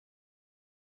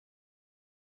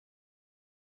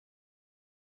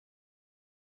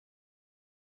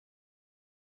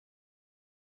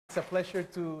It's a pleasure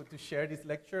to share this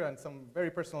lecture and some very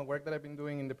personal work that I've been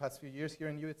doing in the past few years here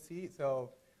in USC. So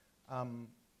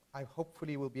I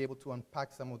hopefully will be able to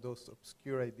unpack some of those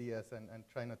obscure ideas and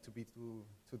try not to be too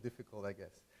difficult, I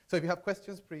guess. So if you have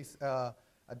questions, please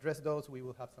address those. We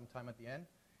will have some time at the end.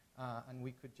 And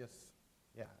we could just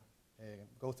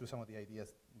go through some of the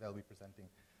ideas that I'll be presenting.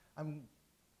 I'm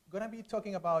going to be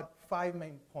talking about 5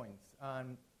 main points.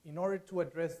 And in order to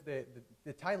address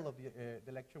the title of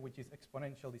the lecture, which is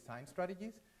Exponential Design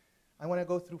Strategies, I want to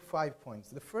go through 5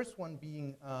 points. The first one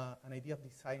being an idea of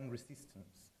design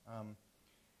resistance.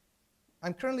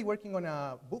 I'm currently working on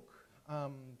a book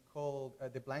called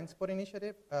The Blind Spot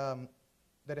Initiative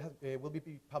that will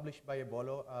be published by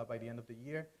Ebolo by the end of the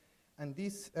year. And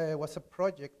this was a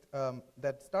project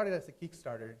that started as a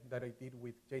Kickstarter that I did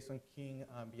with Jason King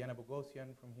and Biana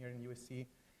Bogosian from here in USC.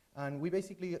 And we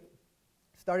basically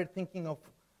started thinking of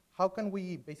how can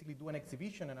we basically do an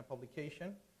exhibition and a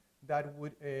publication that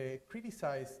would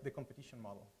criticize the competition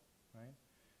model, right?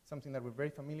 Something that we're very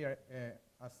familiar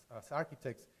as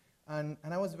architects. And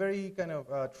I was very kind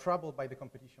of troubled by the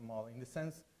competition model in the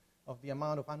sense of the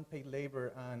amount of unpaid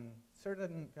labor and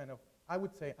certain kind of, I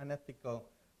would say, unethical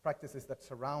practices that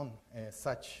surround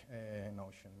such a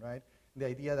notion, right? The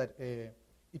idea that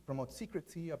it promotes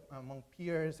secrecy among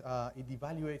peers, it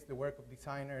devaluates the work of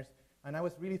designers, and I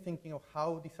was really thinking of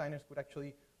how designers could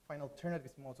actually find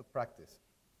alternative modes of practice.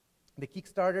 The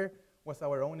Kickstarter was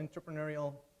our own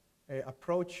entrepreneurial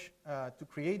approach to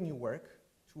create new work,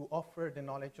 to offer the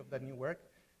knowledge of that new work,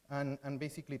 and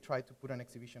basically try to put an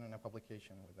exhibition and a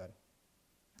publication with that.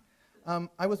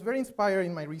 I was very inspired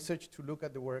in my research to look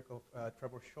at the work of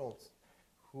Trevor Schultz,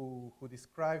 who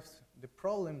describes the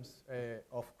problems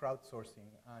of crowdsourcing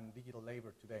and digital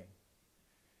labor today.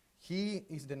 He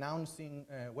is denouncing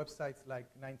websites like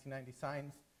 99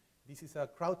 Designs. This is a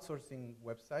crowdsourcing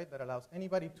website that allows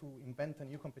anybody to invent a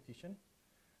new competition.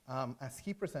 As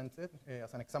he presented,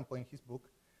 as an example in his book,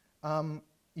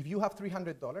 if you have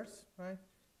 $300, right,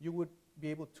 you would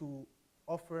be able to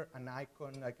offer an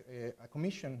icon, like a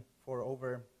commission for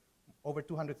over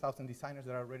 200,000 designers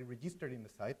that are already registered in the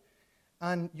site.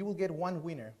 And you will get one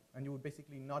winner, and you would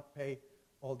basically not pay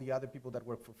all the other people that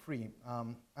work for free.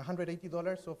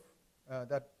 $180 of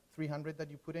that 300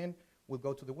 that you put in will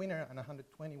go to the winner, and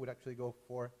 120 would actually go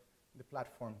for the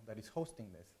platform that is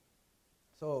hosting this.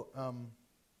 So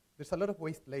there's a lot of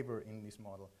waste labor in this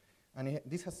model. And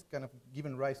this has kind of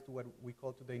given rise to what we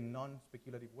call today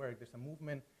non-speculative work. There's a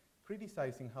movement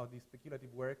criticizing how this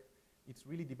speculative work, it's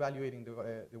really devaluating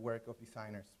the work of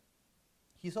designers.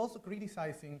 He's also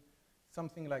criticizing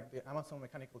something like the Amazon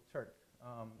Mechanical Turk.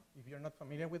 If you're not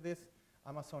familiar with this,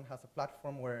 Amazon has a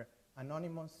platform where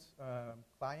anonymous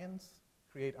clients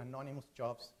create anonymous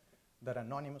jobs that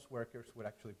anonymous workers would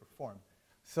actually perform.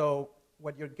 So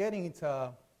what you're getting is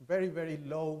very, very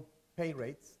low pay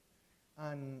rates,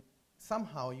 and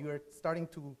somehow you're starting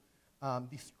to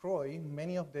destroy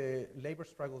many of the labor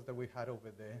struggles that we've had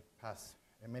over the past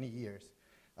many years.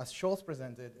 As Schultz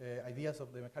presented, ideas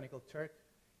of the Mechanical Turk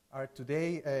are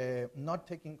today not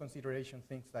taking consideration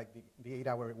things like the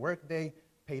 8-hour workday,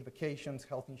 paid vacations,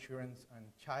 health insurance, and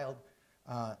child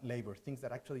labor, things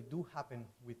that actually do happen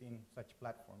within such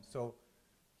platforms. So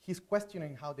he's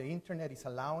questioning how the internet is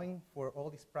allowing for all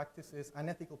these practices,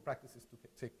 unethical practices, to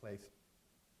take place.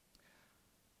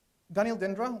 Daniel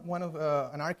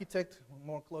Dendra, an architect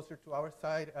more closer to our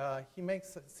side, he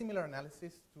makes a similar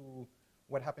analysis to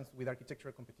what happens with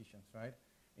architectural competitions, right?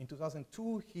 In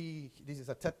 2002, this is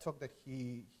a TED Talk that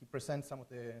he presents some of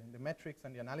the metrics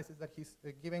and the analysis that he's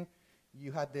giving.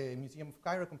 You had the Museum of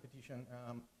Cairo competition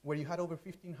where you had over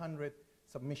 1,500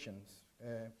 submissions.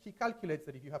 He calculates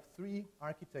that if you have 3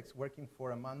 architects working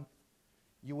for a month,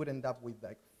 you would end up with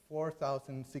like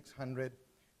 4,600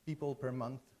 people per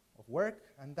month of work,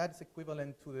 and that's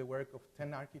equivalent to the work of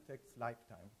 10 architects'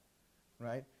 lifetime,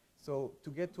 right? So to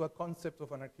get to a concept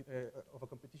of a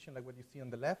competition like what you see on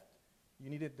the left, you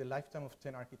needed the lifetime of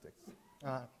 10 architects.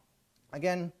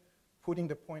 Again, putting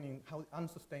the point in how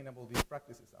unsustainable these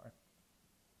practices are.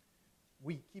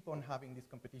 We keep on having these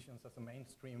competitions as a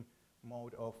mainstream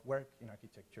mode of work in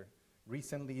architecture.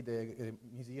 Recently, the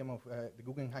Museum of the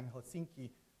Guggenheim Helsinki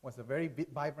was a very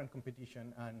vibrant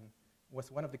competition and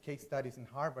was one of the case studies in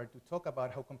Harvard to talk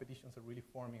about how competitions are really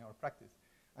forming our practice.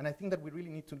 And I think that we really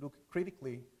need to look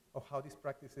critically of how these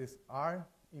practices are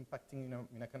impacting,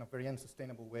 in a kind of very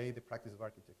unsustainable way, the practice of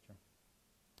architecture.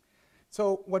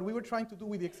 So what we were trying to do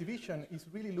with the exhibition is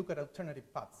really look at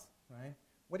alternative paths, right?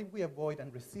 What if we avoid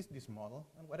and resist this model,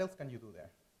 and what else can you do there?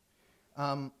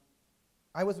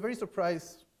 I was very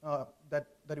surprised that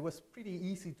it was pretty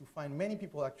easy to find many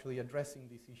people actually addressing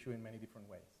this issue in many different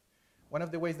ways. one of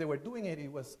the ways they were doing it,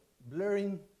 it was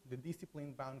blurring the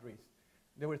discipline boundaries.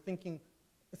 They were thinking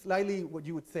slightly what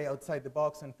you would say outside the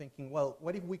box and thinking, well,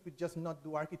 what if we could just not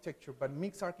do architecture, but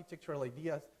mix architectural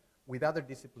ideas with other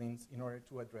disciplines in order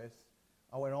to address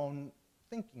our own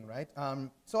thinking, right?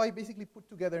 So I basically put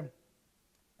together,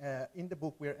 in the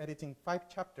book, we're editing 5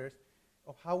 chapters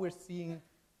of how we're seeing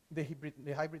the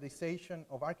hybridization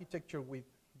of architecture with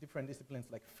different disciplines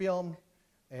like film,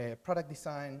 product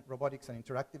design, robotics and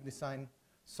interactive design,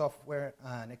 software,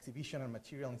 and exhibition and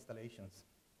material installations.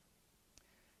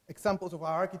 Examples of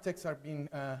our architects are being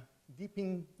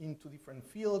deeping into different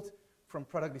fields, from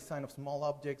product design of small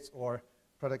objects or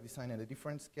product design at a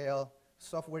different scale.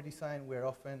 Software design, we're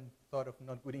often thought of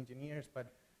not good engineers,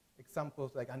 but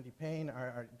examples like Andy Payne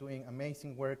are doing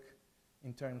amazing work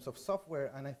in terms of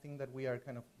software, and I think that we are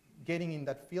kind of getting in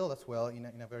that field as well in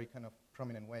a very kind of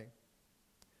prominent way.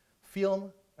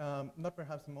 Film, not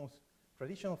perhaps the most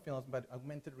traditional films, but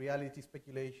augmented reality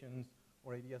speculations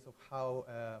or ideas of how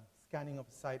scanning of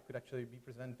a site could actually be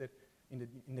presented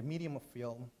in the medium of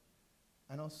film,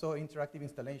 and also interactive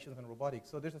installations and robotics.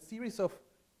 So there's a series of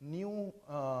new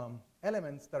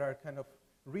elements that are kind of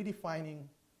redefining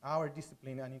our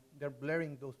discipline, and they're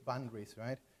blurring those boundaries,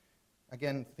 right?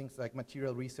 Again, things like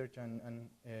material research and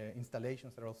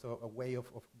installations are also a way of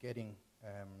getting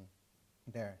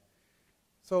there.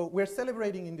 So we're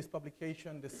celebrating in this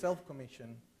publication the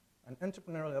self-commission, an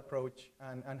entrepreneurial approach,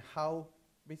 and how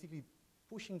basically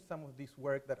pushing some of this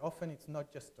work that often it's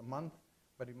not just a month,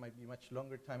 but it might be much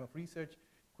longer time of research,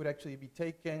 could actually be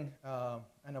taken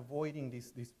and avoiding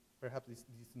perhaps this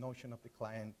notion of the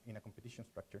client in a competition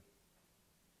structure.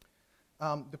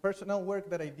 The personal work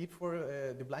that I did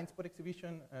for the Blind Spot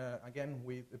exhibition, again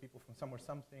with the people from Somewhere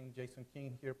Something, Jason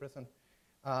King here present,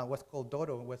 was called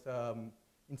Dodo. It was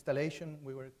installation.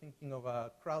 We were thinking of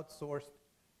a crowdsourced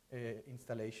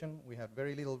installation. We had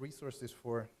very little resources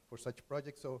for such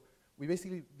projects, so we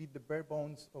basically did the bare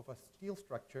bones of a steel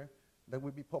structure that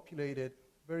would be populated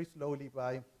very slowly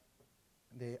by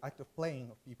the act of playing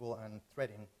of people and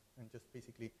threading, and just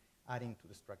basically adding to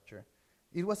the structure.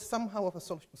 It was somehow of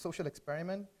a social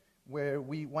experiment where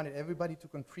we wanted everybody to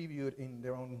contribute in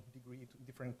their own degree to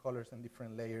different colors and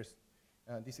different layers.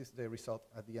 This is the result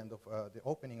at the end of the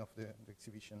opening of the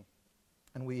exhibition.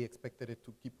 And we expected it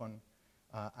to keep on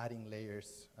adding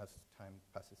layers as time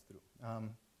passes through.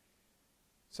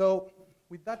 So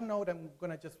with that note, I'm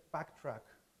going to just backtrack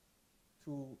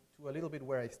to a little bit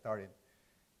where I started.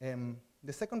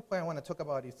 The second point I want to talk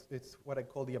about is what I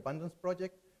call the Abundance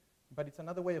Project, but it's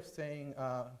another way of saying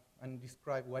and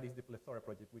describe what is the Plethora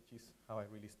Project, which is how I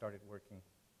really started working.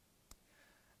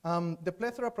 The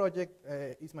Plethora Project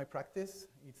is my practice.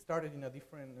 It started in a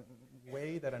different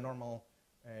way than a normal,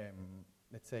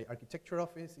 let's say, architecture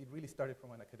office. It really started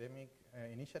from an academic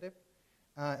initiative.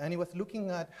 And it was looking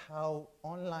at how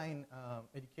online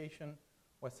education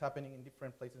was happening in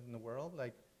different places in the world,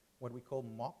 like what we call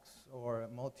MOOCs, or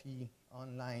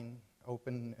multi-online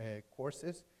open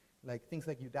courses, like things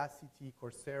like Udacity,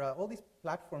 Coursera. All these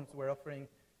platforms were offering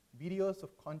videos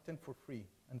of content for free,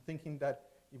 and thinking that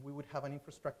if we would have an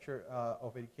infrastructure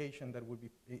of education that would be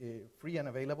free and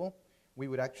available, we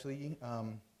would actually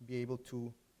be able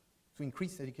to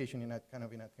increase education in a kind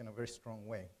of very strong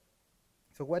way.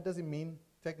 So what does it mean?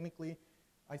 Technically,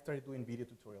 I started doing video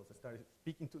tutorials. I started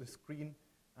speaking to the screen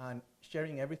and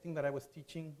sharing everything that I was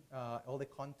teaching, all the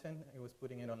content, I was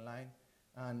putting it online.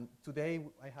 And today,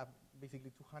 I have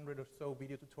basically 200 or so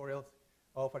video tutorials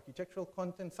of architectural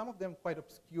content, some of them quite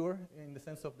obscure in the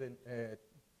sense of the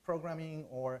programming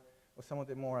or some of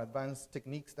the more advanced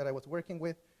techniques that I was working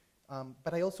with.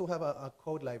 But I also have a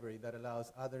code library that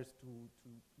allows others to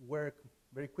work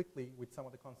very quickly with some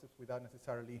of the concepts without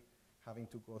necessarily having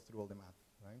to go through all the math,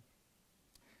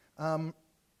 right?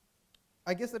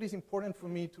 I guess that it's important for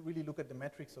me to really look at the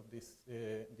metrics of these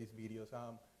videos.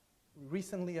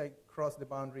 Recently, I crossed the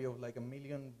boundary of like 1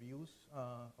 million views.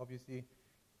 Obviously,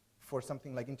 for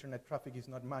something like internet traffic is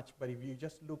not much, but if you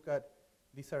just look at,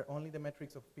 these are only the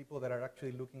metrics of people that are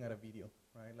actually looking at a video,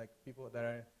 right? Like people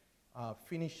that are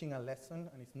finishing a lesson,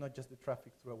 and it's not just the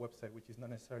traffic through a website, which is not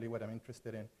necessarily what I'm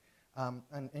interested in.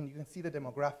 And you can see the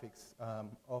demographics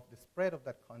of the spread of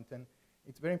that content.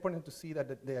 It's very important to see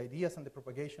that the ideas and the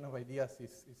propagation of ideas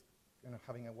is kind of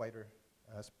having a wider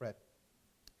spread.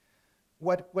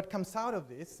 What comes out of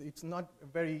this, it's not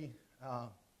very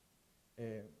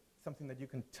something that you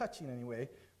can touch in any way,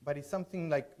 but it's something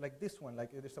like this one.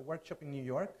 Like there's a workshop in New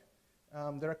York.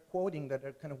 They're quoting that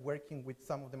they're kind of working with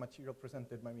some of the material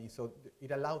presented by me, so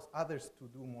it allows others to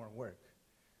do more work.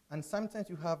 And sometimes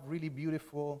you have really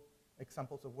beautiful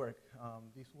examples of work.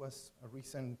 This was a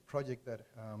recent project that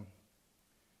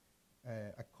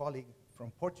a colleague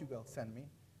from Portugal sent me.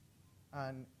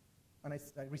 And I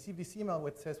received this email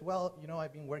which says, well, you know,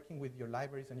 I've been working with your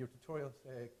libraries and your tutorials.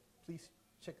 Please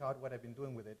check out what I've been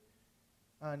doing with it.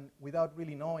 And without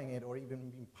really knowing it or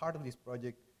even being part of this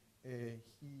project,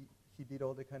 he did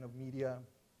all the kind of media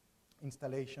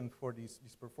installation for this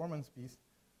performance piece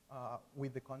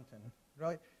with the content,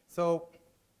 right? So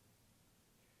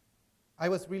I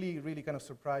was really, really kind of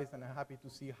surprised and happy to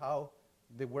see how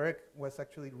the work was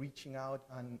actually reaching out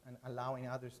and allowing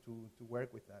others to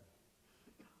work with that.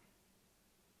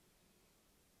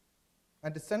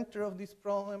 At the center of this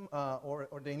problem,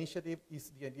 or the initiative,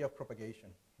 is the idea of propagation,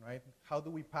 right? How do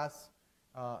we pass,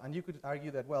 and you could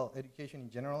argue that, well, education in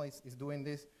general is doing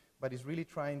this, but it's really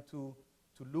trying to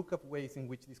look up ways in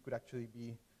which this could actually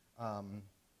be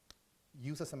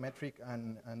used as a metric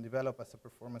and develop as a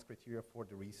performance criteria for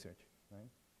the research, right?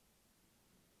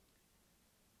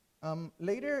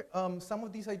 Later, some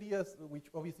of these ideas, which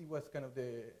obviously was kind of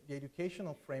the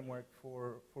educational framework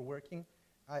for working,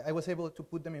 I was able to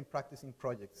put them in practice in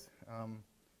projects.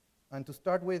 And to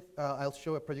start with, I'll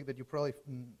show a project that you probably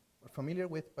are familiar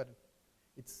with, but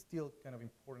it's still kind of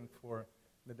important for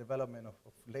the development of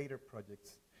later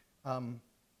projects.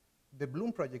 The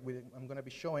Bloom project I'm going to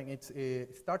be showing,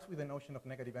 it starts with the notion of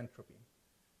negative entropy,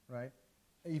 right?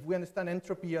 If we understand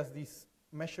entropy as this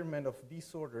measurement of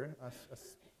disorder,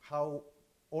 as how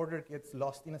order gets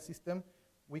lost in a system,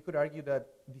 we could argue that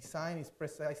design is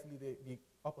precisely the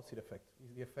opposite effect.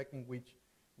 It's the effect in which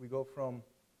we go from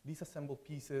disassembled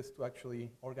pieces to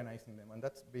actually organizing them, and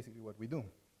that's basically what we do.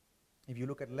 If you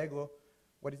look at Lego,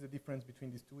 what is the difference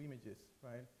between these two images,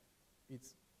 right?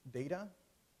 It's data,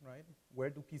 right?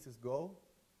 Where do pieces go?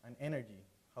 And energy,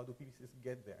 how do pieces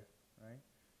get there, right?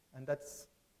 And that's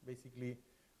basically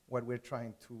what we're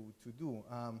trying to do.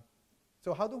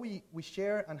 So how do we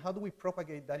share and how do we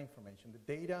propagate that information?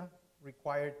 The data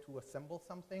required to assemble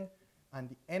something and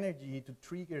the energy to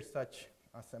trigger such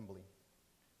assembly.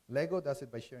 Lego does it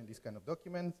by sharing these kind of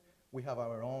documents. We have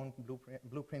our own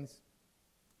blueprints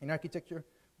in architecture,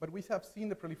 but we have seen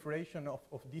the proliferation of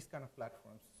these kind of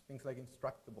platforms, things like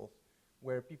Instructables,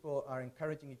 where people are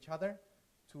encouraging each other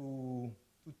to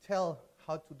tell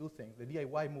how to do things. The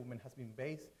DIY movement has been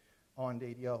based on the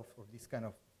idea of these kind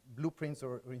of blueprints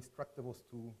or Instructables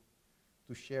to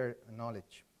share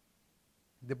knowledge.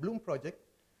 The Bloom project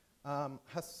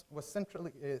was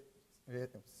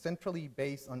centrally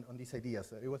based on these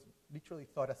ideas. It was literally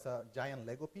thought as a giant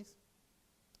Lego piece.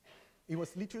 It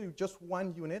was literally just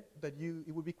one unit that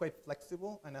it would be quite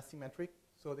flexible and asymmetric,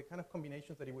 so the kind of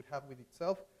combinations that it would have with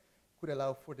itself could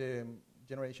allow for the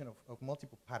generation of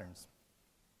multiple patterns.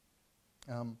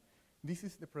 This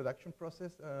is the production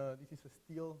process. This is a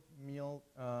steel mill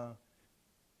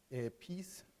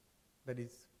piece that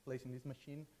is placed in this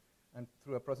machine, and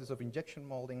through a process of injection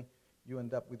molding, you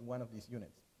end up with one of these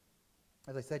units.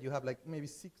 As I said, you have like maybe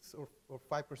 6 or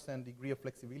 5% degree of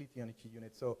flexibility on each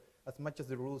unit. So as much as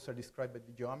the rules are described by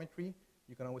the geometry,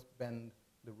 you can always bend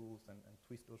the rules and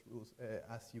twist those rules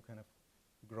as you kind of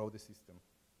grow the system.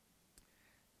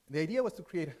 The idea was to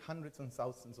create hundreds and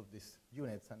thousands of these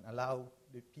units and allow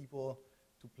the people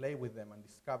to play with them and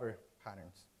discover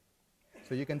patterns.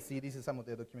 So you can see this is some of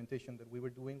the documentation that we were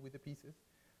doing with the pieces,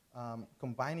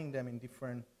 combining them in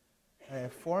different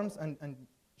forms and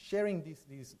sharing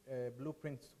these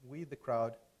blueprints with the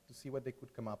crowd to see what they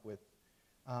could come up with.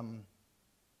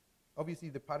 Obviously,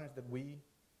 the patterns that we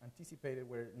anticipated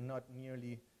were not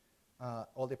nearly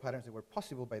all the patterns that were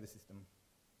possible by the system.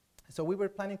 So we were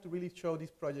planning to really show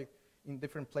this project in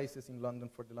different places in London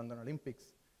for the London Olympics,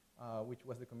 which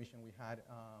was the commission we had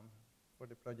for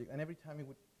the project. And every time it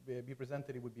would be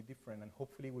presented, it would be different, and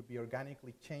hopefully it would be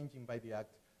organically changing by the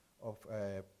act of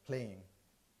playing.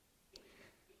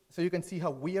 So you can see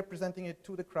how we are presenting it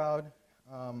to the crowd,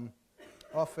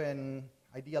 often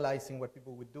idealizing what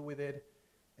people would do with it,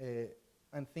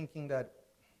 and thinking that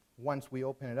once we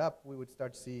open it up, we would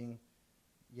start seeing,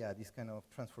 yeah, this kind of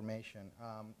transformation.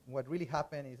 What really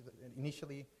happened is that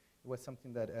initially it was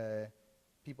something that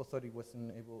people thought it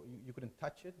wasn't able, you couldn't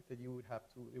touch it, that you would have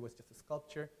to, it was just a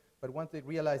sculpture. But once they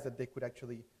realized that they could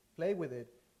actually play with it,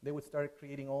 they would start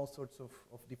creating all sorts of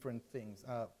different things.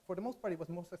 For the most part, it was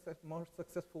more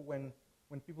successful when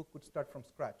people could start from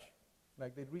scratch.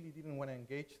 Like, they really didn't want to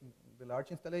engage in the large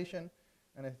installation,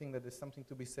 and I think that there's something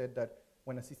to be said that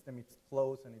when a system is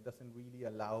closed and it doesn't really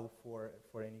allow for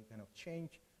any kind of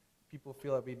change, people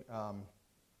feel a bit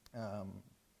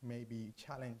maybe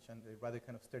challenged, and they rather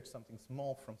kind of start something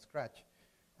small from scratch.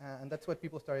 And that's what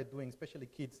people started doing, especially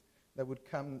kids that would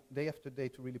come day after day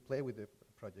to really play with the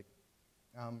project.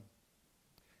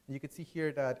 And you can see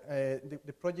here that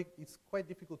the project is quite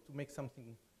difficult to make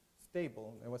something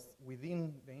stable. It was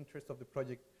within the interest of the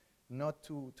project not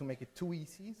to make it too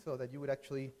easy so that you would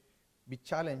actually be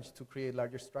challenged to create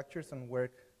larger structures and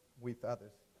work with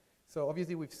others. So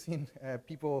obviously we've seen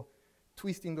people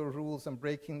twisting the rules and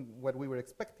breaking what we were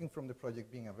expecting from the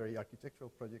project, being a very architectural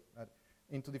project,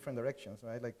 into different directions,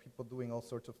 right? Like people doing all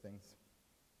sorts of things.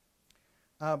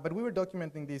 But we were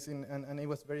documenting this, and it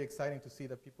was very exciting to see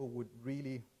that people would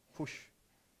really push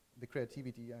the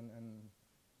creativity and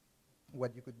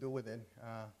what you could do with it,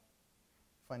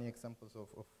 finding examples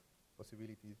of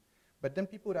possibilities. But then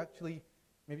people would actually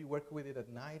maybe work with it at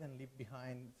night and leave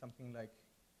behind something like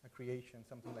a creation,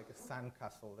 something like a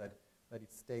sandcastle that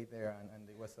it stayed there, and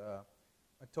it was a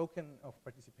token of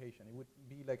participation. It would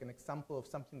be like an example of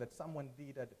something that someone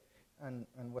did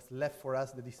and was left for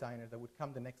us, the designers, that would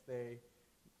come the next day,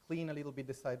 clean a little bit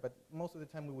the site, but most of the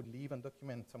time we would leave and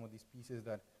document some of these pieces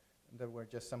that were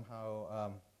just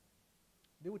somehow,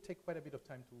 they would take quite a bit of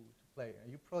time to play.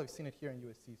 You've probably seen it here in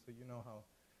USC, so you know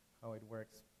how it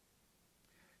works.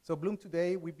 So Bloom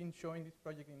Today, we've been showing this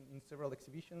project in several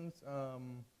exhibitions,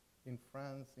 in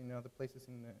France, in other places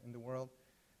in the world,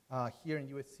 here in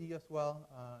USC as well.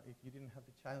 If you didn't have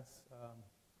the chance,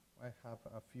 I have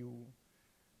a few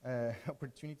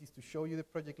opportunities to show you the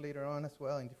project later on as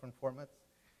well in different formats.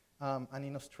 And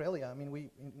in Australia, I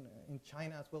mean, in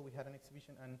China as well, we had an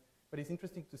exhibition. But it's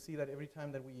interesting to see that every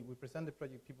time that we present the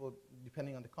project, people,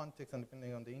 depending on the context and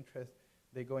depending on the interest,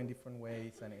 they go in different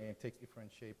ways and it takes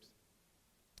different shapes.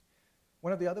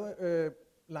 One of the other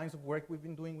lines of work we've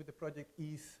been doing with the project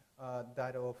is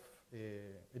that of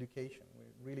education.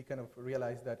 We really kind of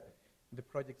realized that the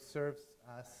project serves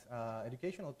as an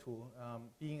educational tool,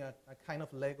 being a kind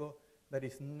of Lego that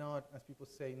is not, as people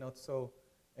say, not so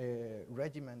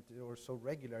regimented or so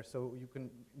regular, so you can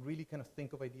really kind of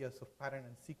think of ideas of pattern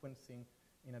and sequencing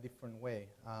in a different way.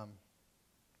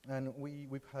 And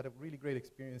we've had a really great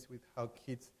experience with how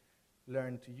kids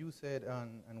learn to use it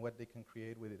and what they can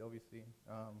create with it, obviously.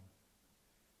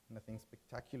 Nothing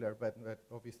spectacular, but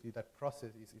obviously that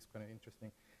process is kind of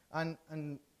interesting.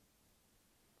 And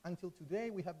until today,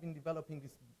 we have been developing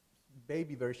this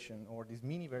baby version or this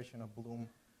mini version of Bloom,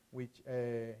 which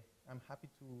I'm happy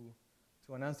to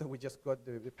announce that we just got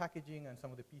the packaging and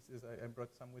some of the pieces. I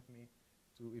brought some with me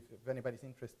if anybody's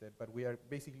interested. But we are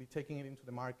basically taking it into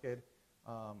the market.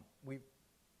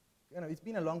 It's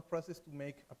been a long process to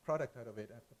make a product out of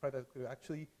it, a product that could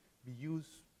actually be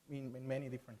used in many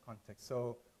different contexts.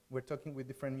 So we're talking with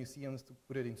different museums to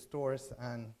put it in stores,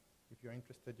 and if you're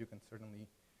interested, you can certainly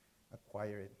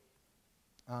acquire it.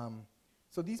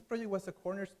 So this project was a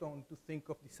cornerstone to think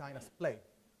of design as play.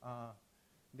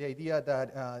 The idea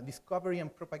that discovery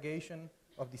and propagation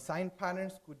of design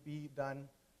patterns could be done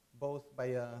both by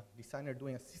a designer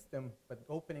doing a system, but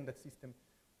opening that system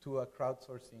to a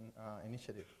crowdsourcing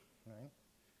initiative. Right?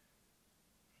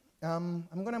 I'm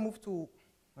going to move to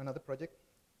another project.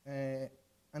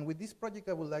 And with this project,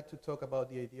 I would like to talk about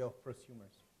the idea of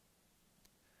prosumers.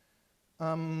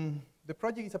 The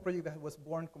project is a project that was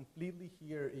born completely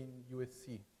here in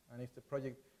USC, and it's a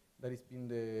project that has been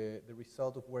the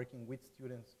result of working with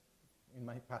students in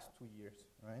my past 2 years,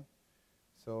 right?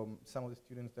 So some of the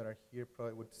students that are here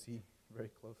probably would see very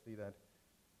closely that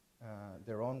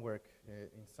their own work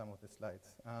in some of the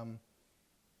slides.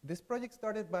 This project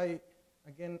started by,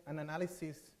 again, an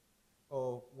analysis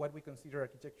of what we consider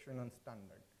architecture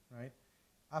non-standard, right?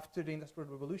 After the Industrial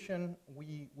Revolution,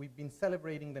 we've been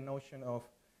celebrating the notion of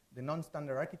the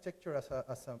non-standard architecture as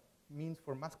a means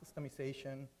for mass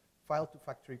customization,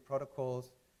 file-to-factory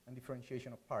protocols, and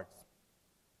differentiation of parts.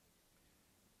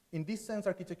 In this sense,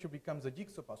 architecture becomes a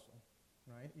jigsaw puzzle,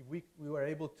 right? If we were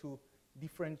able to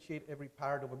differentiate every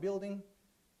part of a building,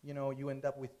 you end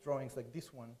up with drawings like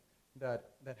this one that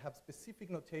have specific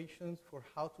notations for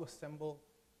how to assemble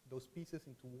those pieces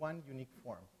into one unique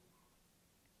form.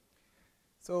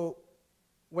 So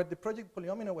what the project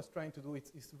Polyomino was trying to do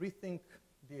is rethink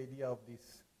the idea of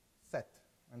this set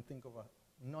and think of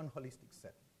a non-holistic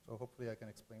set. So hopefully I can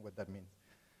explain what that means.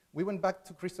 We went back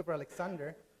to Christopher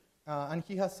Alexander, and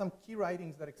he has some key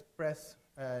writings that express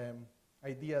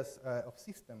ideas of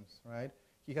systems, right?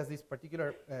 He has this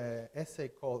particular essay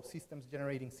called Systems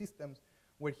Generating Systems,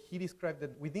 where he described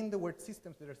that within the word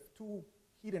systems, there's two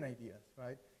hidden ideas,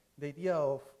 right? The idea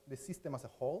of the system as a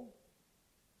whole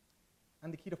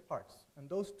and the kit of parts. And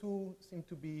those two seem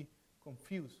to be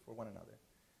confused for one another.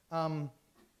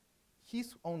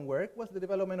 His own work was the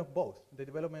development of both, the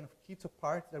development of kits of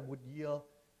parts that would yield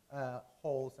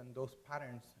wholes and those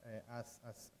patterns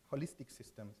as holistic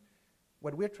systems.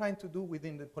 What we're trying to do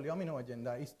within the Polyomino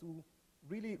agenda is to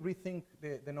really rethink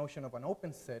the notion of an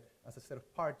open set as a set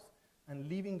of parts and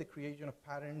leaving the creation of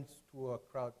patterns to a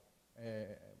crowd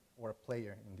or a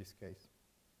player in this case.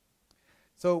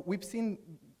 So we've seen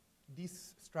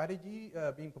this strategy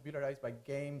being popularized by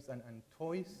games and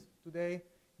toys today.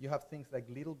 You have things like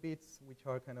Little Bits, which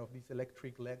are kind of these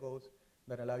electric Legos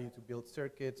that allow you to build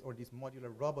circuits, or these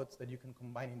modular robots that you can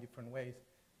combine in different ways,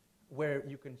 where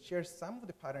you can share some of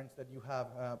the patterns that you have,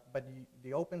 but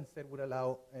the open set would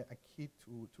allow a kid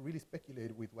to really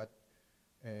speculate with what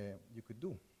you could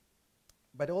do.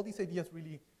 But all these ideas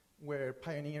really were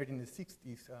pioneered in the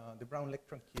 60s. The Brown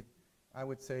Electron kit, I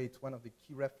would say it's one of the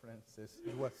key references.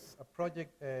 It was a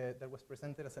project that was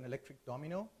presented as an electric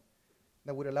domino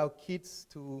that would allow kids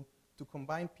to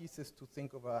combine pieces to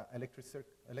think of an electric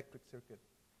circuit,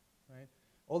 right?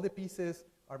 All the pieces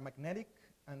are magnetic,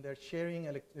 and they're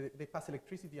sharing, they pass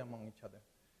electricity among each other.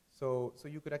 So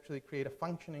you could actually create a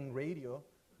functioning radio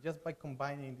just by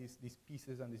combining these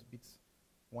pieces and these bits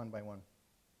one by one.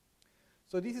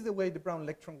 So this is the way the Brown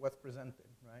Electron was presented,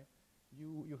 right?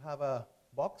 You have a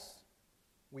box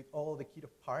with all the kit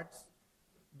of parts,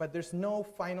 but there's no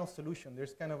final solution.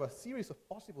 There's kind of a series of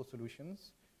possible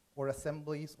solutions, or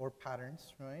assemblies, or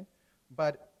patterns, right?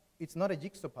 But it's not a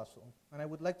jigsaw puzzle. And I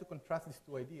would like to contrast these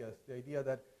two ideas, the idea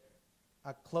that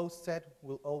a closed set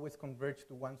will always converge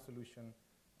to one solution,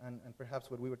 and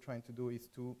perhaps what we were trying to do is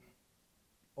to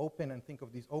open and think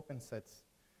of these open sets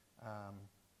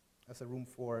as a room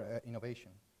for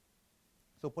innovation.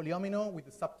 So Polyomino, with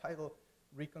the subtitle,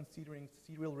 Reconsidering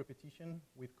Serial Repetition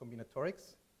with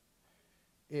Combinatorics,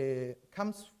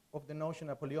 comes of the notion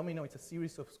that polyomino is a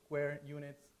series of square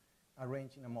units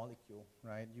arranged in a molecule,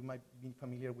 right? You might be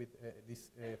familiar with this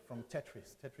from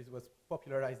Tetris. Tetris was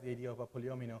popularized the idea of a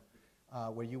polyomino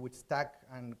where you would stack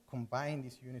and combine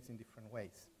these units in different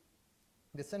ways.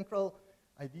 The central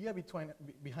idea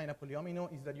behind a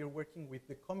polyomino is that you're working with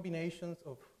the combinations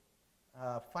of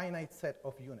a finite set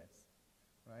of units,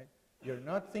 right? You're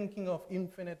not thinking of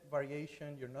infinite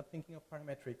variation. You're not thinking of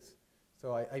parametrics.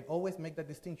 So I always make that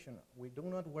distinction. We do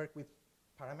not work with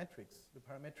parametrics. The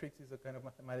parametrics is a kind of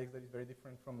mathematics that is very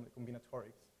different from the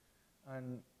combinatorics.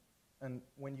 And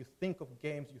when you think of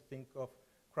games, you think of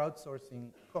crowdsourcing.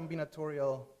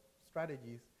 Combinatorial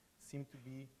strategies seem to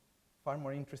be far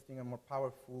more interesting and more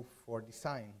powerful for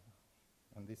design.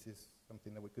 And this is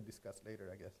something that we could discuss later,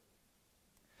 I guess.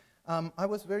 I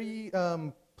was very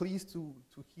pleased to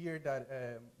hear that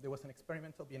there was an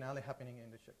experimental biennale happening in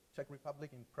the Czech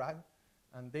Republic, in Prague,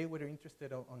 and they were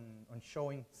interested on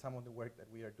showing some of the work that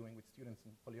we are doing with students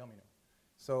in Polyomino.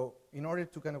 So in order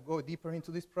to kind of go deeper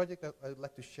into this project, I would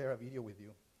like to share a video with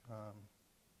you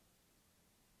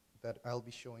that I'll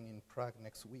be showing in Prague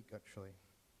next week, actually.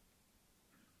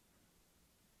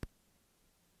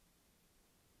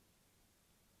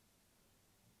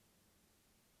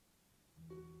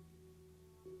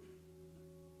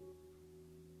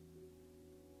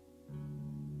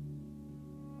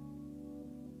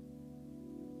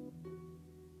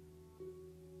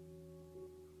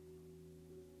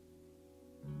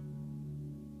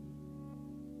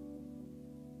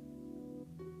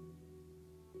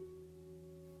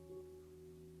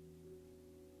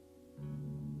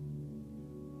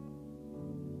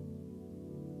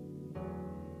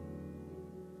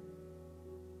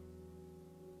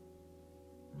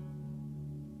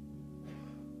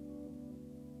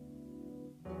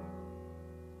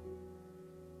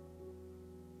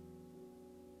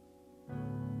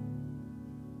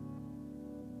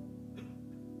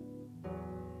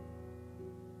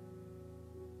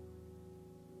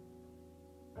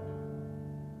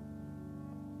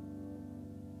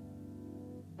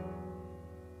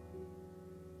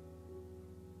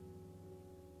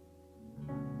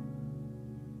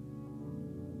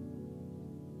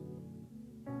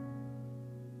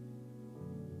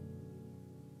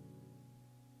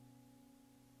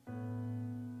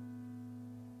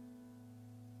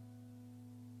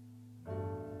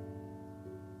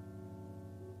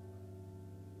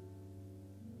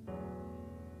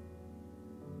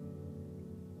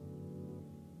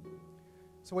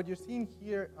 So what you're seeing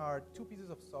here are two pieces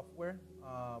of software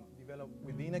developed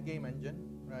within a game engine,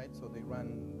 right? So they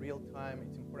run real time.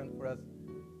 It's important for us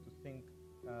to think,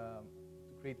 to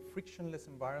create frictionless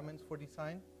environments for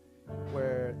design,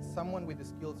 where someone with the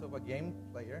skills of a game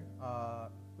player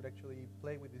could actually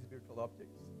play with these virtual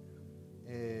objects.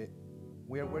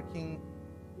 We are working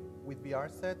with VR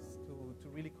sets to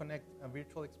really connect a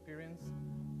virtual experience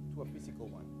to a physical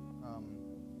one.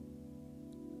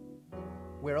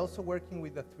 We're also working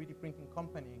with a 3D printing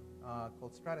company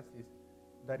called Stratasys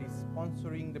that is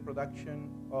sponsoring the production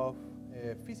of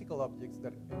physical objects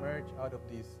that emerge out of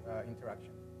this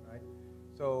interaction, right?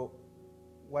 So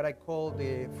what I call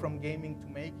the from gaming to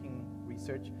making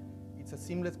research, it's a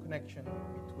seamless connection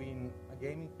between a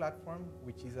gaming platform,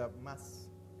 which is a mass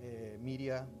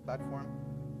media platform,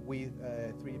 with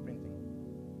 3D printing.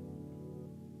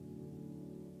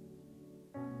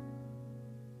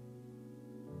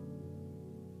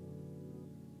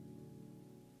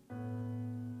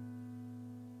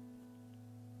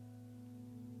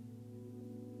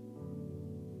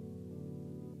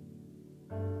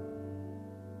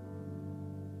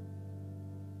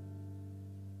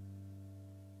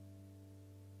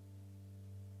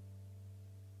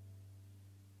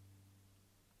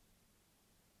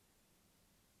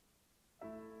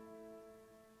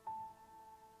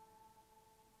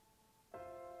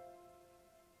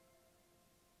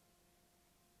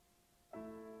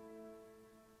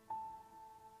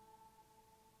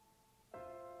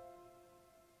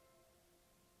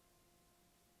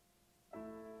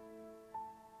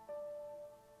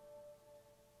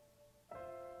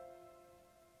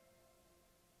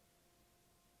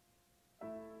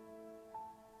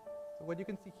 So what you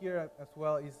can see here as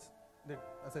well is that,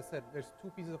 as I said, there's two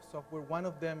pieces of software. One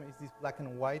of them is this black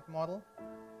and white model,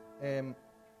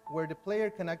 where the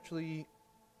player can actually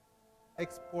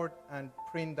export and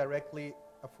print directly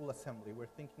a full assembly. We're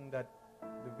thinking that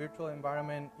the virtual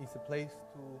environment is a place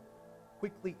to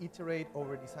quickly iterate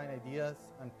over design ideas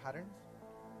and patterns.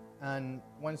 And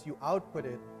once you output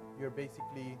it, you're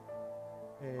basically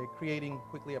creating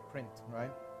quickly a print,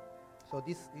 right? So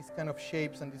these kind of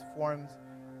shapes and these forms,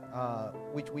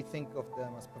 which we think of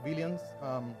them as pavilions,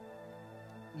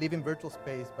 live in virtual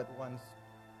space, but once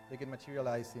they get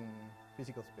materialized in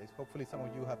physical space. Hopefully some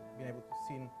of you have been able to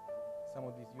see some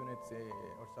of these units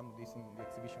or some of these in the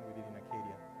exhibition we did in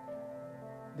Acadia.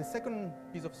 The second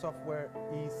piece of software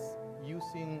is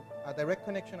using a direct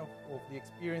connection of the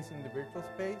experience in the virtual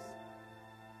space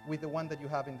with the one that you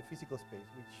have in the physical space,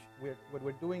 what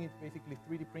we're doing is basically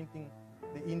 3D printing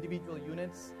the individual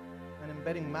units and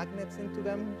embedding magnets into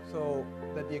them so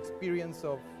that the experience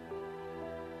of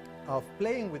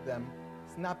playing with them,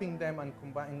 snapping them and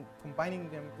combining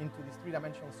them into this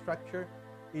three-dimensional structure,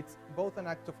 it's both an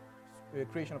act of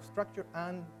creation of structure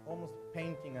and almost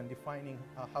painting and defining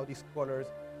how these colors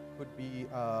could be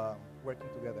working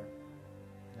together.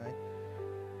 Right?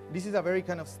 This is a very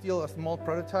kind of still a small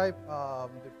prototype.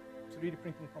 The 3D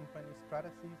printing company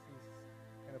Stratasys is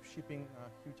kind of shipping a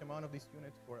huge amount of these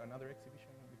units for another exhibition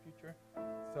in the future.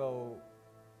 So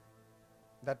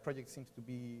that project seems to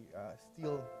be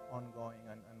still ongoing,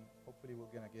 and hopefully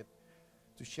we're going to get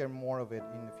to share more of it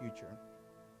in the future.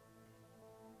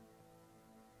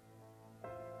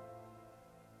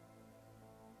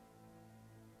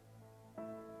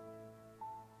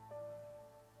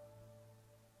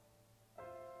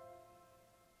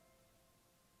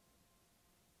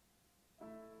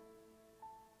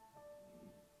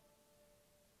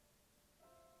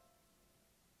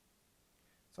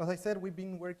 So as I said, we've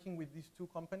been working with these two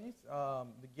companies,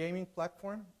 the gaming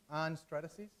platform and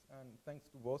Stratasys, and thanks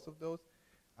to both of those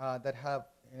that have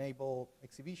enabled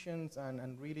exhibitions,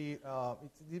 and really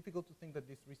it's difficult to think that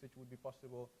this research would be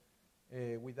possible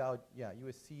without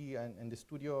USC and the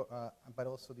studio, but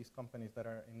also these companies that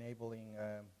are enabling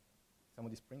some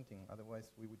of this printing.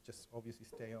 Otherwise, we would just obviously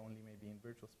stay only maybe in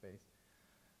virtual space.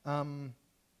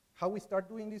 How we start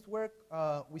doing this work,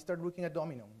 we start looking at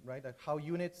Domino, right? At how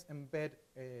units embed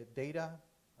data,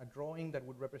 a drawing that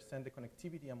would represent the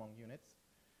connectivity among units,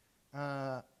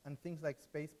 and things like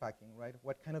space packing, right?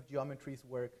 What kind of geometries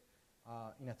work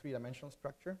in a three-dimensional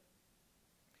structure?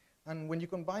 And when you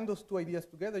combine those two ideas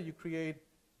together, you create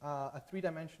a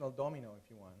three-dimensional domino, if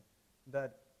you want,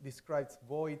 that describes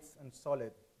voids and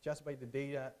solid just by the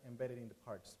data embedded in the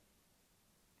parts.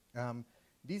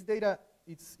 This data,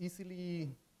 it's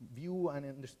easily viewed and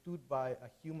understood by a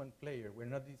human player. We're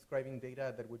not describing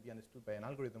data that would be understood by an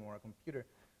algorithm or a computer,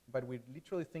 but we're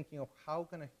literally thinking of how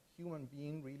can a human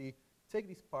being really take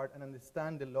this part and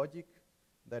understand the logic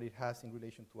that it has in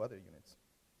relation to other units.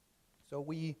 So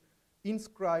we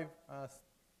inscribe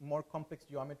more complex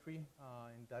geometry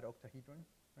in that octahedron,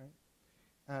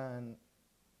 right?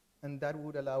 And that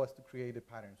would allow us to create the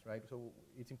patterns, right? So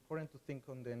it's important to think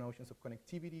on the notions of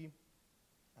connectivity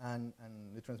and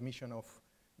the transmission of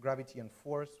gravity and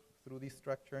force through this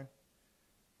structure,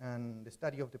 and the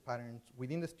study of the patterns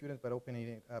within the students, but opening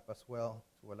it up as well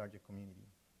to a larger community,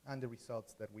 and the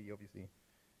results that we obviously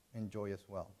enjoy as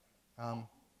well.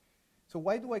 So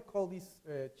why do I call this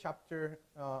chapter,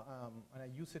 and I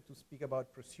use it to speak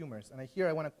about prosumers? And here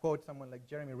I want to quote someone like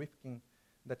Jeremy Rifkin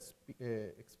that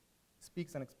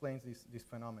speaks and explains this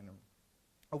phenomenon.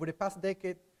 Over the past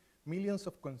decade, millions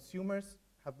of consumers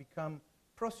have become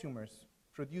prosumers,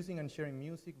 producing and sharing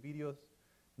music, videos,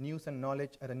 news, and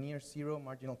knowledge at a near zero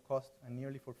marginal cost and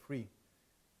nearly for free,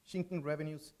 sinking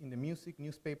revenues in the music,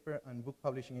 newspaper, and book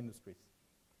publishing industries.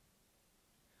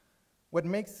 What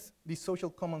makes these social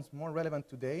commons more relevant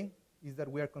today is that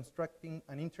we are constructing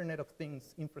an Internet of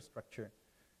Things infrastructure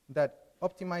that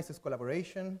optimizes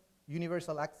collaboration,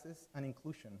 universal access, and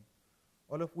inclusion,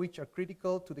 all of which are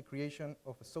critical to the creation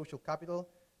of a social capital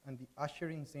and the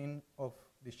ushering in of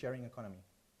the sharing economy.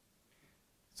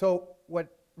 So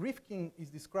what Rifkin is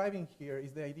describing here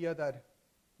is the idea that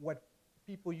what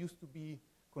people used to be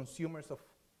consumers of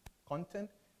content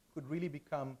could really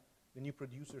become the new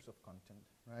producers of content,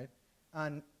 right?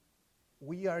 And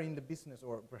we are in the business,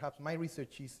 or perhaps my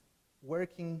research is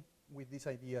working with this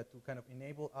idea to kind of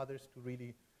enable others to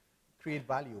really create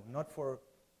value, not for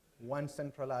one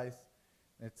centralized,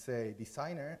 let's say,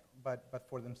 designer, but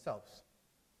for themselves.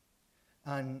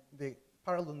 And the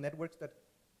parallel networks that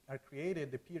are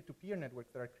created, the peer-to-peer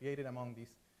networks that are created among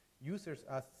these users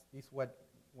is what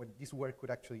this work could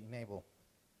actually enable.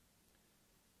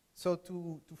 So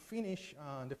to finish,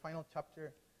 the final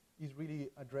chapter is really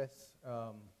address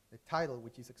the title,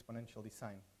 which is Exponential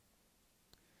Design.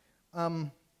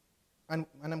 And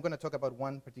I'm going to talk about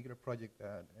one particular project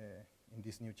in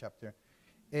this new chapter.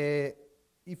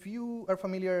 If you are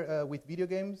familiar with video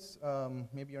games,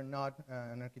 maybe you're not,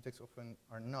 and architects often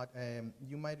are not,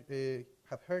 you might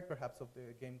have heard perhaps of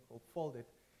the game called Folded.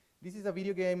 This is a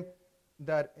video game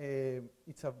that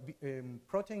it's a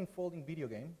protein folding video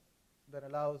game that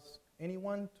allows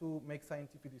anyone to make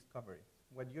scientific discoveries.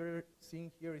 What you're seeing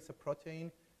here is a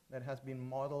protein that has been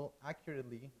modeled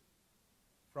accurately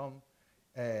from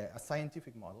a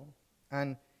scientific model.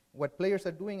 And what players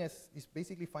are doing is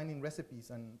basically finding recipes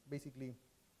and basically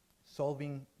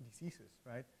solving diseases,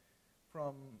 right?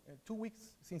 From 2 weeks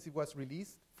since it was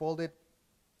released, Folded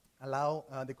allow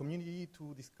the community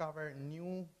to discover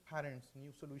new patterns,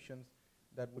 new solutions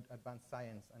that would advance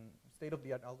science, and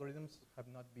state-of-the-art algorithms have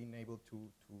not been able to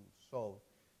solve.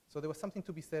 So there was something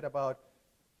to be said about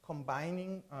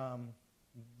combining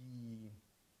the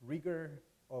rigor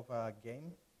of a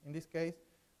game, in this case,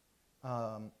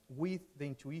 with the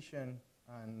intuition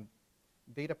and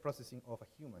data processing of a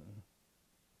human.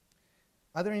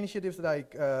 Other initiatives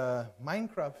like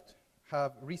Minecraft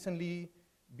have recently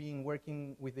been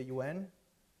working with the UN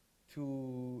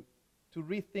to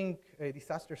rethink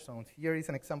disaster zones. Here is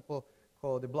an example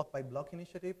called the Block by Block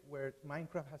initiative, where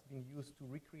Minecraft has been used to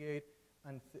recreate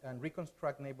and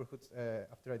reconstruct neighborhoods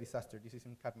after a disaster. This is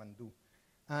in Kathmandu.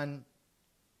 And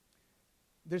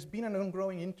there's been an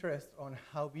ongoing interest on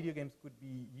how video games could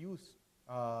be used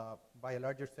by a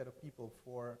larger set of people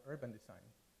for urban design.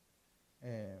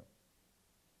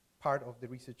 Part of the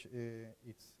research,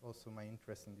 it's also my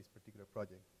interest in this particular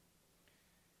project.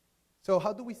 So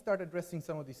how do we start addressing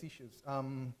some of these issues?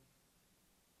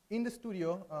 In the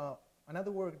studio,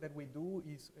 another work that we do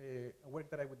is a work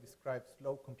that I would describe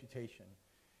slow computation.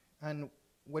 And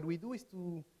what we do is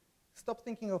to stop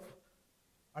thinking of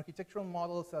architectural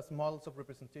models as models of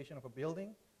representation of a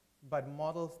building, but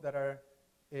models that are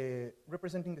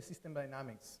representing the system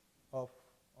dynamics of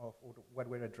what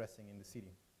we're addressing in the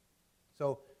city.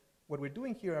 So what we're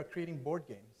doing here are creating board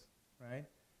games, right?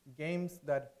 Games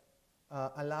that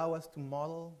allow us to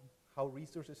model how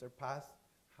resources are passed,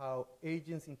 how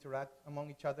agents interact among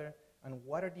each other, and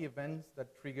what are the events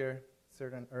that trigger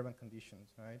certain urban conditions,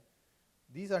 right?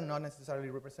 These are not necessarily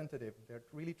representative. They're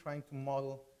really trying to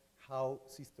model how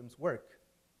systems work.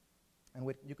 And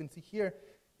what you can see here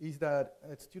is that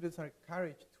students are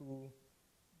encouraged to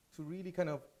really kind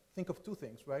of think of two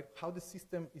things, right? How the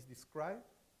system is described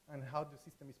and how the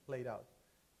system is played out.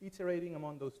 Iterating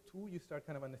among those two, you start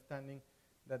kind of understanding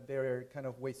that there are kind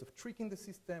of ways of tricking the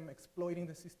system, exploiting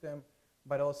the system,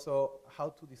 but also how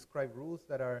to describe rules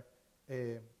that are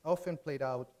often played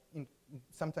out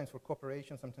sometimes for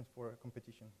cooperation, sometimes for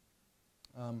competition.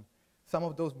 Some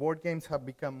of those board games have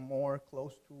become more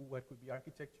close to what could be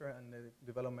architecture and the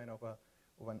development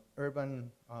of an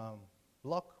urban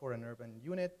block or an urban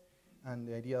unit, and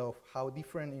the idea of how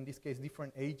different, in this case,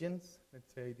 different agents,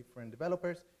 let's say different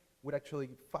developers, would actually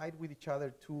fight with each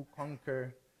other to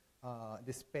conquer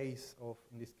the space of,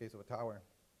 in this case, of a tower.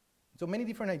 So many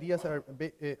different ideas are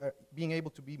being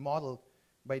able to be modeled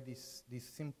by these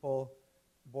simple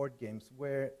board games,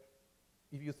 where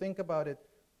if you think about it,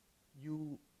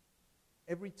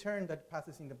 every turn that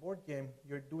passes in the board game,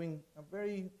 you're doing a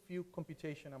very few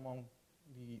computation among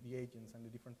the agents and the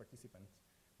different participants,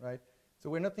 right? So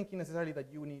we're not thinking necessarily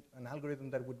that you need an algorithm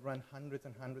that would run hundreds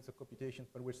and hundreds of computations,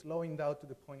 but we're slowing down to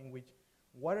the point in which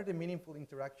what are the meaningful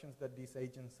interactions that these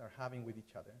agents are having with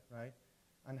each other, right?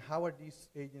 And how are these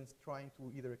agents trying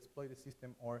to either exploit the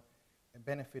system or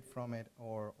benefit from it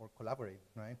or collaborate,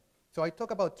 right? So I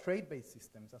talk about trade-based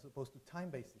systems as opposed to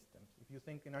time-based systems. If you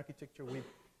think in architecture, we've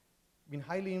been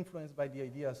highly influenced by the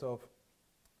ideas of,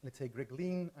 let's say, Greg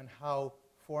Lin and how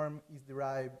form is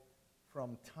derived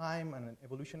from time and an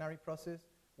evolutionary process.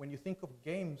 When you think of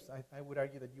games, I would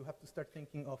argue that you have to start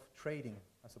thinking of trading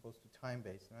as opposed to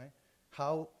time-based, right?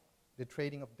 How the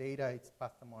trading of data is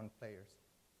passed among players.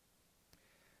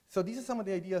 So these are some of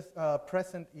the ideas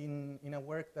present in a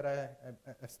work that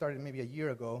I started maybe a year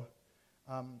ago.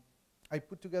 I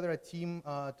put together a team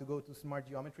to go to Smart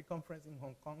Geometry Conference in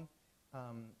Hong Kong.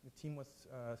 The team was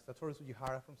Satoru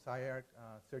Sugihara from SciArc,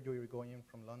 Sergio Irigoyen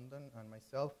from London, and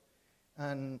myself.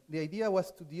 And the idea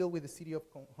was to deal with the city of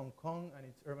Hong Kong and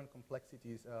its urban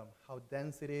complexities, how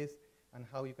dense it is, and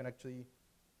how you can actually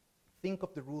think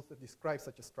of the rules that describe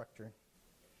such a structure.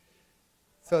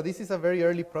 So this is a very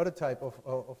early prototype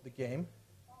of the game.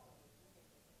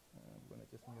 I'm going to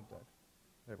just mute that.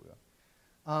 There we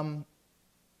go.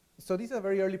 So this is a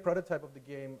very early prototype of the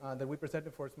game that we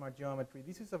presented for Smart Geometry.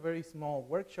 This is a very small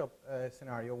workshop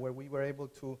scenario where we were able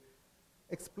to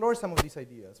explore some of these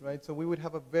ideas, right? So we would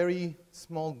have a very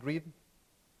small grid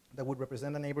that would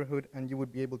represent a neighborhood, and you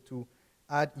would be able to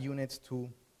add units to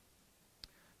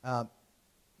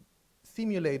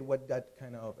simulate what that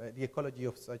kind of, the ecology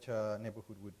of such a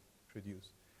neighborhood would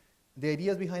produce. The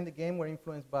ideas behind the game were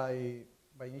influenced by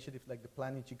initiatives like the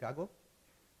Plan in Chicago.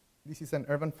 This is an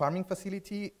urban farming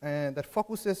facility that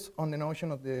focuses on the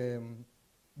notion of the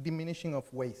diminishing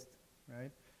of waste,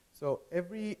 right? So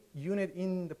every unit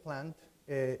in the plant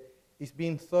is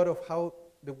being thought of how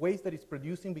the waste that it's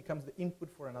producing becomes the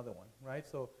input for another one, right?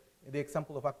 So the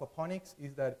example of aquaponics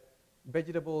is that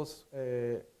vegetables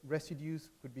residues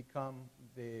could become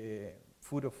the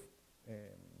food of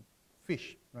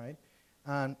fish, right?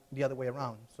 And the other way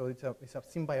around. So it's a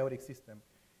symbiotic system.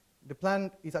 The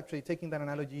plant is actually taking that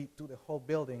analogy to the whole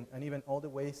building, and even all the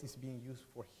waste is being used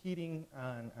for heating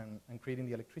and creating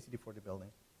the electricity for the building.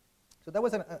 So that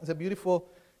was a beautiful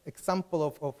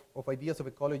example of ideas of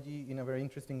ecology in a very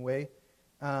interesting way.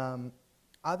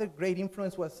 Other great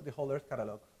influence was the Whole Earth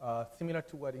Catalog. Similar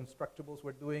to what Instructables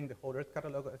were doing, the Whole Earth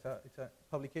Catalog, it's a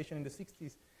publication in the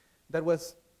 60s that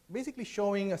was basically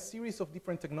showing a series of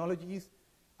different technologies.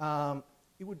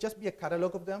 It would just be a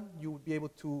catalog of them. You would be able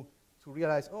to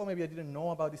realize, oh, maybe I didn't know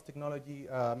about this technology.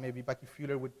 Maybe Bucky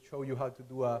Fuller would show you how to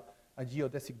do a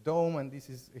geodesic dome, and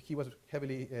he was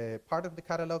heavily part of the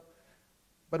catalog.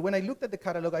 But when I looked at the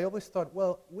catalog, I always thought,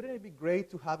 well, wouldn't it be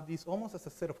great to have this almost as a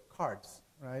set of cards,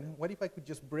 right? What if I could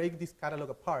just break this catalog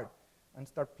apart and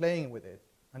start playing with it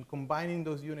and combining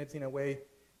those units in a way,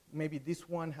 maybe this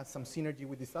one has some synergy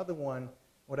with this other one,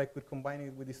 or I could combine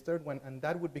it with this third one, and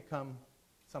that would become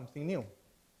something new.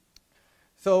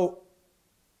 So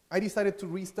I decided to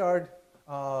restart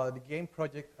the game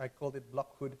project. I called it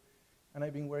Blockhood, and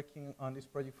I've been working on this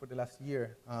project for the last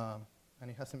year, and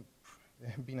it hasn't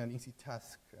been an easy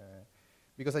task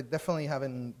because I definitely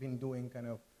haven't been doing kind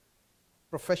of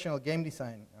professional game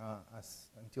design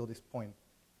until this point.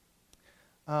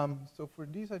 So for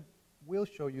this, I will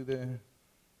show you the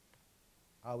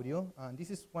audio. This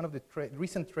is one of the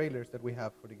recent trailers that we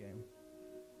have for the game.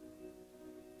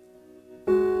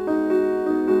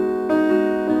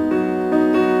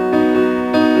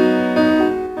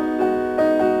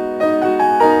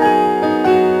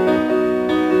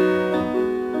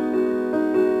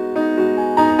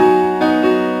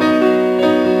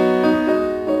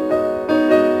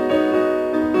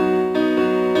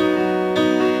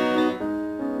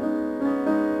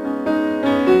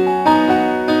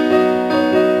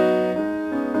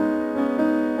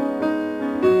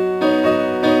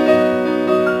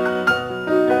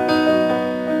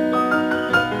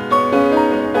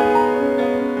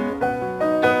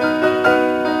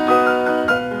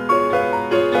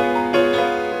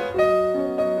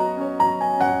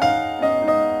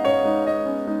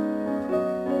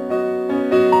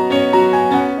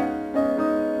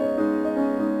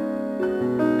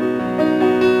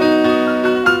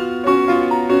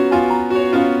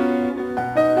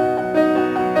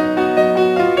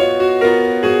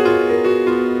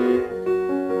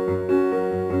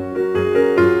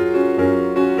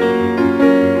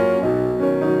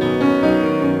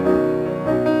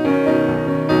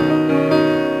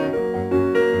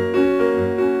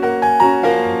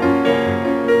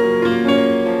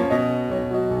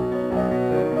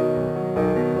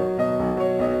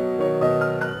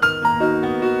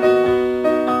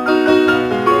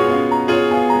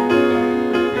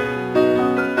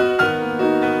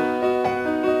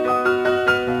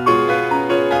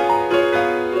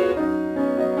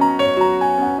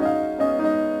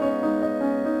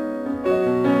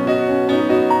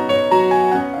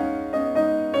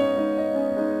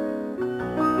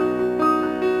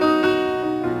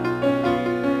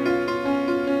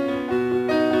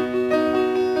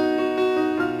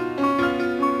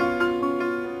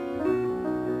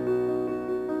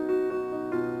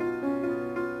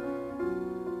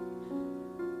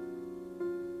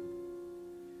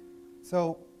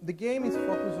 So the game is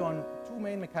focused on two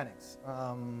main mechanics.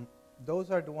 Those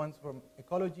are the ones from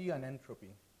ecology and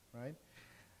entropy, right?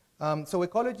 So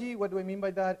ecology, what do I mean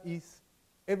by that, is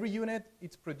every unit,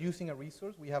 it's producing a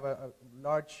resource. We have a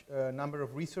large number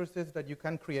of resources that you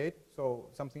can create. So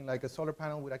something like a solar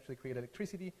panel would actually create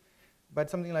electricity, but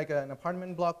something like an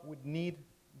apartment block would need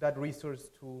that resource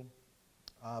to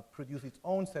produce its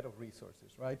own set of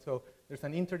resources, right? So there's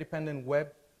an interdependent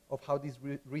web of how these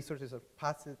resources are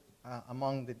passed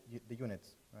among the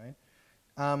units,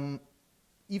 right?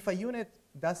 If a unit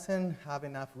doesn't have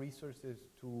enough resources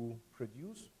to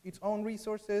produce its own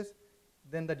resources,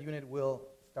 then that unit will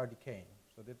start decaying.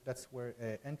 So that's where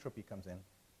entropy comes in.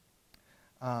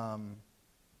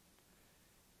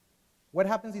 What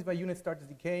happens if a unit starts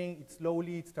decaying? It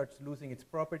slowly starts losing its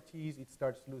properties. It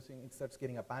starts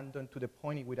getting abandoned to the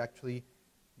point it would actually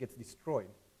gets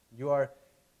destroyed. You are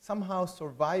somehow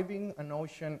surviving a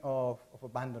notion of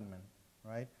abandonment,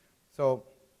 right? So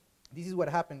this is what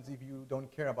happens if you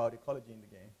don't care about ecology in the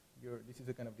game. This is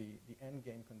kind of the end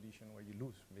game condition where you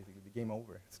lose, basically, the game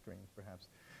over screen, perhaps.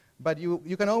 But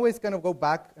you can always kind of go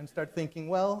back and start thinking,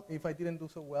 well, if I didn't do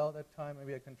so well that time,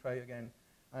 maybe I can try again,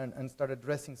 and start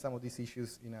addressing some of these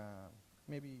issues in a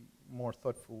maybe more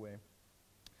thoughtful way.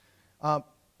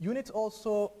 Units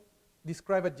also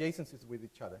describe adjacencies with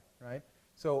each other, right?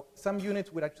 So some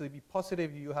units would actually be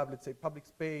positive. You have, let's say, public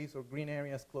space or green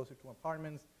areas closer to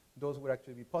apartments. Those would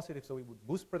actually be positive, so it would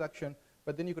boost production.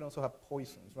 But then you can also have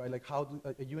poisons, right? Like how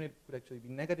a unit could actually be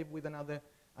negative with another,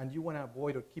 and you want to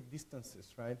avoid or keep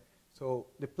distances, right? So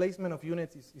the placement of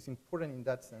units is important in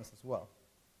that sense as well.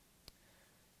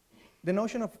 The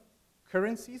notion of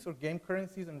currencies or game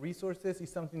currencies and resources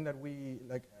is something that we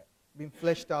been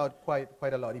fleshed out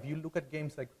quite a lot. If you look at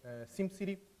games like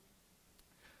SimCity,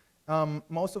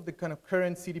 most of the kind of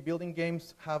current city building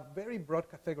games have very broad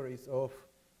categories of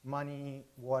money,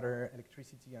 water,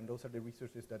 electricity, and those are the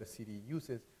resources that a city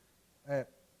uses.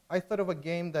 I thought of a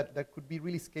game that could be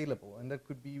really scalable and that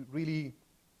could be really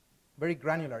very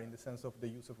granular in the sense of the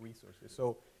use of resources.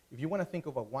 So if you want to think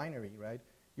of a winery, right,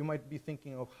 you might be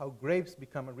thinking of how grapes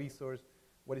become a resource,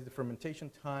 what is the fermentation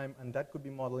time, and that could be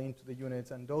modeled into the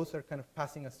units, and those are kind of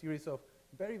passing a series of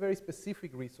very, very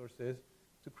specific resources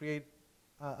to create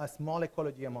a small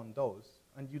ecology among those.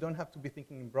 And you don't have to be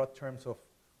thinking in broad terms of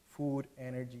food,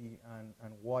 energy,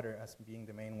 and water as being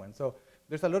the main one. So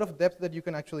there's a lot of depth that you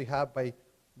can actually have by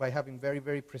having very,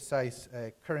 very precise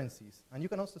currencies. And you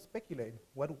can also speculate,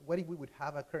 what if we would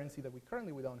have a currency that we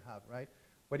currently don't have, right?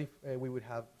 What if we would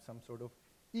have some sort of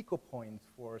eco points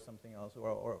for something else?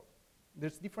 Or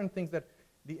there's different things that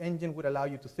the engine would allow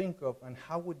you to think of, and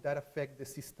how would that affect the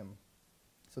system?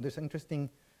 So there's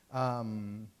interesting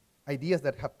ideas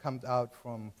that have come out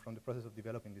from the process of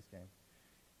developing this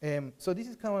game. So this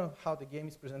is kind of how the game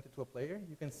is presented to a player.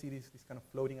 You can see this kind of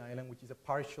floating island, which is a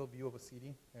partial view of a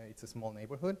city. It's a small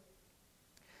neighborhood.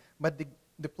 But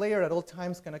the player at all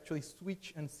times can actually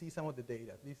switch and see some of the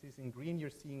data. This is in green, you're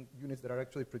seeing units that are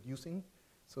actually producing.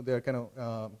 So they're kind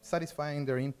of satisfying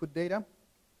their input data.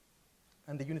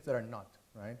 And the units that are not,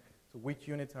 right? So which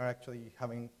units are actually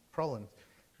having problems.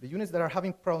 The units that are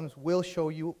having problems will show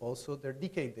you also their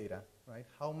decay data, right?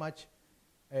 How much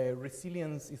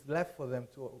resilience is left for them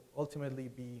to ultimately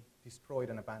be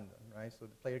destroyed and abandoned, right? So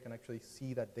the player can actually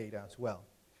see that data as well.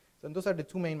 So those are the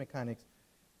two main mechanics.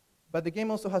 But the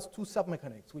game also has two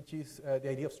sub-mechanics, which is the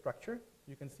idea of structure.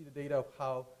 You can see the data of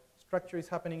how structure is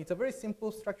happening. It's a very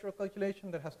simple structural calculation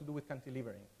that has to do with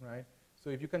cantilevering, right? So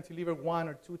if you cantilever 1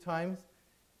 or 2 times,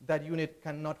 that unit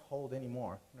cannot hold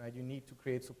anymore, right? You need to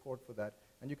create support for that.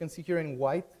 And you can see here in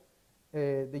white,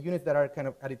 the units that are kind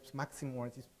of at its maximum, or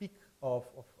its peak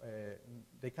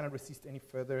they cannot resist any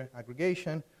further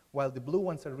aggregation, while the blue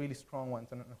ones are really strong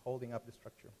ones and holding up the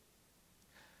structure.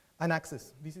 And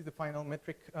access. This is the final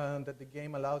metric that the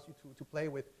game allows you to play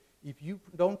with. If you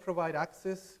don't provide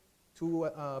access to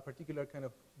a particular kind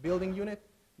of building unit,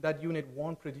 that unit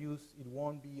won't produce, it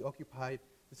won't be occupied.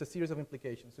 It's a series of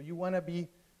implications. So you want to be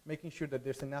making sure that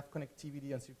there's enough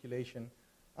connectivity and circulation.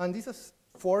 And these are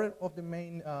 4 of the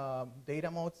main data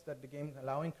modes that the game is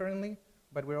allowing currently,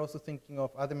 but we're also thinking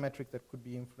of other metrics that could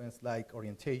be influenced, like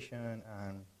orientation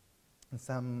and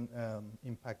some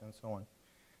impact and so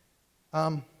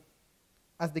on.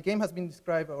 As the game has been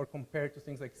described or compared to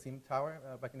things like Sim Tower,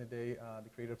 back in the day, the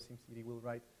creator of SimCity, Will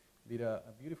Wright, did a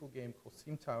beautiful game called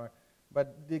Sim Tower.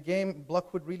 But the game,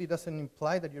 Blockhood, really doesn't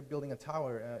imply that you're building a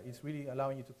tower. It's really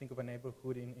allowing you to think of a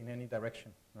neighborhood in any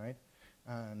direction, right?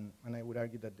 And I would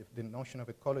argue that the notion of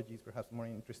ecology is perhaps more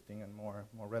interesting and more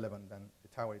relevant than the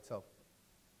tower itself.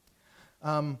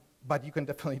 But you can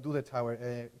definitely do the tower.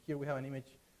 Here we have an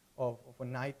image of a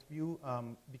night view,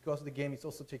 because the game is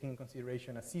also taking in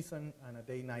consideration a season and a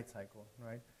day-night cycle,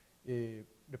 right?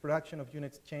 The production of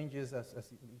units changes as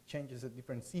it changes at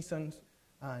different seasons,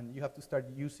 and you have to start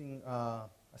using a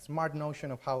smart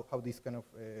notion of how these kind of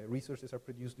resources are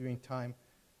produced during time,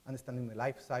 understanding the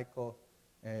life cycle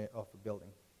of a building.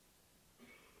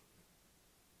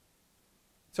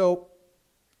 So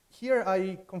here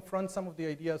I confront some of the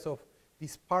ideas of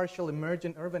this partial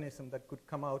emergent urbanism that could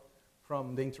come out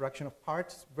from the interaction of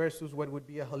parts versus what would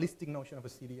be a holistic notion of a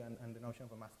city and the notion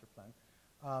of a master plan.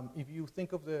 If you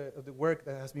think of the work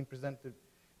that has been presented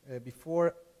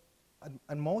before,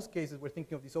 in most cases we're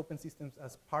thinking of these open systems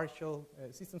as partial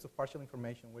systems of partial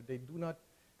information, where they do not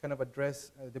kind of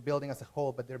address the building as a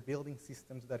whole, but they're building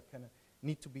systems that kind of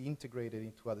need to be integrated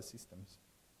into other systems.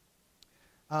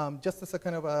 Just as a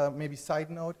kind of a maybe side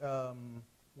note,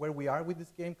 where we are with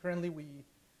this game currently, we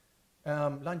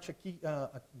launched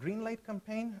a green light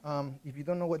campaign. If you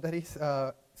don't know what that is,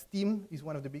 Steam is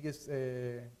one of the biggest,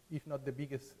 if not the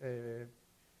biggest,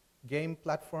 game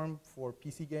platform for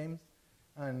PC games.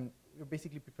 And we're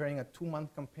basically preparing a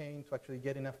 2-month campaign to actually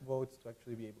get enough votes to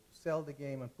actually be able to sell the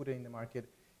game and put it in the market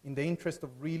in the interest of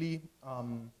really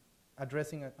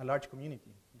addressing a large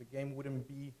community. The game wouldn't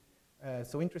be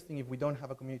so interesting if we don't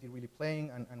have a community really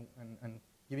playing and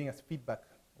giving us feedback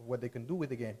of what they can do with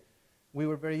the game. We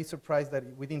were very surprised that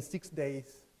within 6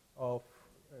 days of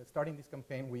starting this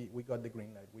campaign, we got the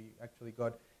green light. We actually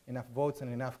got enough votes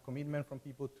and enough commitment from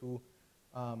people to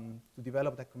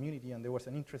develop that community, and there was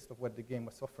an interest of what the game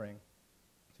was offering.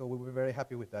 So we were very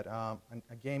happy with that. And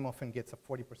a game often gets a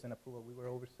 40% approval. We were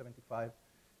over 75.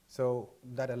 So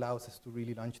that allows us to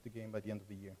really launch the game by the end of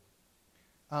the year.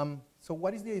 So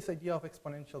what is this idea of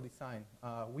exponential design?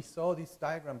 We saw this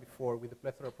diagram before with the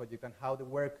Plethora project and how the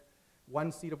work,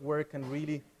 one seed of work can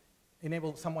really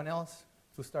enable someone else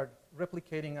to start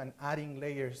replicating and adding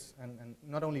layers and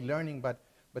not only learning, but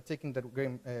taking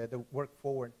the work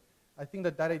forward. I think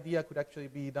that idea could actually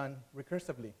be done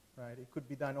recursively, right? It could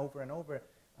be done over and over,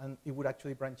 and it would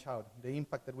actually branch out. The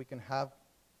impact that we can have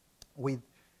with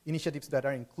initiatives that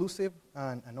are inclusive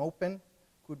and open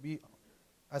could be,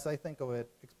 as I think of it,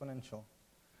 exponential.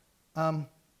 And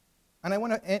I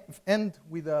want to end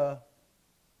with a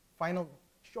final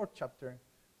short chapter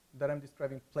that I'm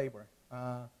describing flavor.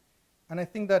 And I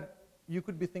think that you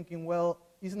could be thinking, well,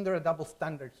 isn't there a double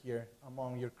standard here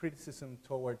among your criticism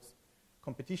towards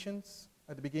competitions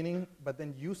at the beginning, but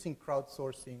then using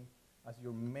crowdsourcing as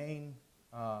your main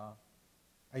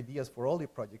ideas for all your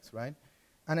projects, right?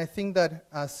 And I think that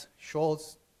as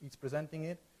Scholz is presenting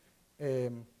it,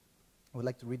 I would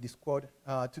like to read this quote.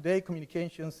 Today,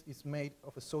 communications is made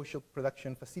of a social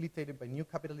production facilitated by new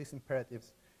capitalist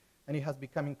imperatives, and it has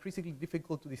become increasingly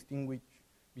difficult to distinguish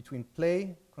between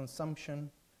play, consumption,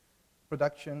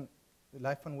 production,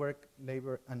 life and work,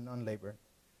 labor, and non-labor.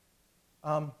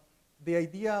 The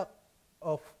idea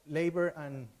of labor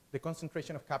and the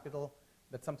concentration of capital,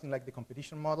 that something like the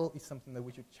competition model is something that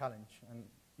we should challenge. And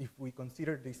if we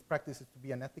consider these practices to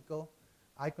be unethical,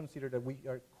 I consider that we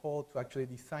are called to actually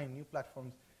design new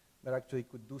platforms that actually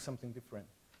could do something different.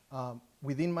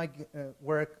 Within my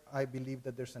work, I believe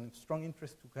that there's a strong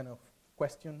interest to kind of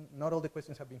question. Not all the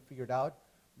questions have been figured out,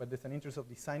 but there's an interest of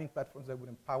designing platforms that would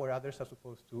empower others as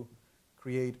opposed to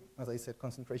create, as I said,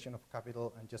 concentration of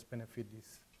capital and just benefit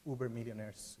these uber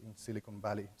millionaires in Silicon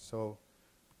Valley. So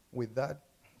with that,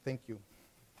 thank you.